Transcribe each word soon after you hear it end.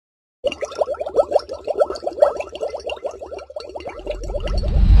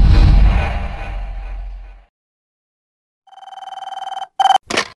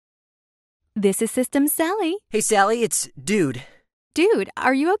This is System Sally. Hey, Sally, it's Dude. Dude,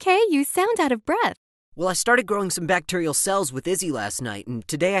 are you okay? You sound out of breath. Well, I started growing some bacterial cells with Izzy last night, and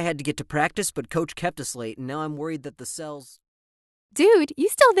today I had to get to practice, but Coach kept us late, and now I'm worried that the cells... Dude, you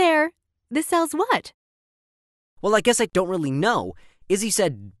still there? The cells what? Well, I guess I don't really know. Izzy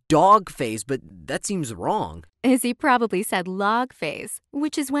said dog phase, but that seems wrong. Izzy probably said log phase,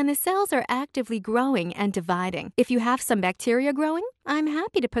 which is when the cells are actively growing and dividing. If you have some bacteria growing, I'm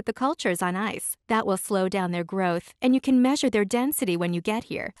happy to put the cultures on ice. That will slow down their growth, and you can measure their density when you get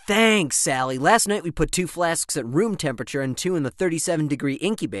here. Thanks, Sally. Last night we put 2 flasks at room temperature and 2 in the 37-degree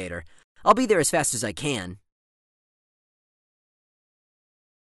incubator. I'll be there as fast as I can.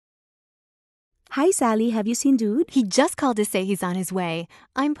 Hi, Sally. Have you seen Dude? He just called to say he's on his way.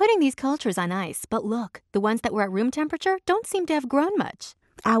 I'm putting these cultures on ice, but look, the ones that were at room temperature don't seem to have grown much.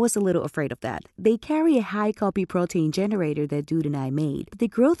 I was a little afraid of that. They carry a high-copy protein generator that Dude and I made. The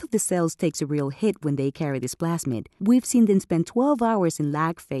growth of the cells takes a real hit when they carry this plasmid. We've seen them spend 12 hours in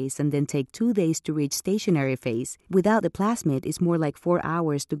lag phase and then take 2 days to reach stationary phase. Without the plasmid, it's more like 4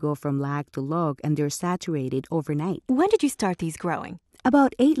 hours to go from lag to log, and they're saturated overnight. When did you start these growing?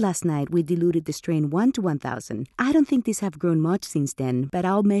 About 8 last night, we diluted the strain 1 to 1,000. I don't think these have grown much since then, but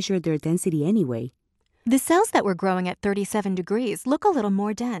I'll measure their density anyway. The cells that were growing at 37 degrees look a little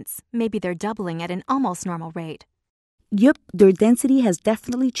more dense. Maybe they're doubling at an almost normal rate. Yup, their density has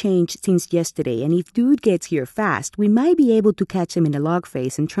definitely changed since yesterday, and if Dude gets here fast, we might be able to catch him in a log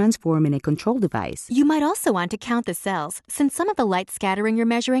phase and transform in a control device. You might also want to count the cells, since some of the light scattering you're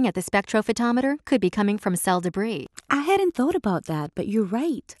measuring at the spectrophotometer could be coming from cell debris. I hadn't thought about that, but you're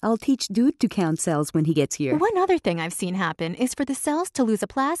right. I'll teach Dude to count cells when he gets here. One other thing I've seen happen is for the cells to lose a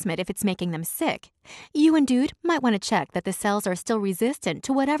plasmid if it's making them sick. You and Dude might want to check that the cells are still resistant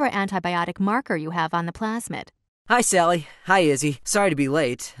to whatever antibiotic marker you have on the plasmid. Hi, Sally. Hi, Izzy. Sorry to be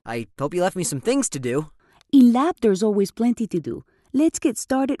late. I hope you left me some things to do. In lab, there's always plenty to do. Let's get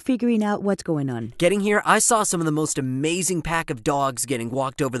started figuring out what's going on. Getting here, I saw some of the most amazing pack of dogs getting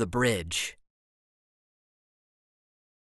walked over the bridge.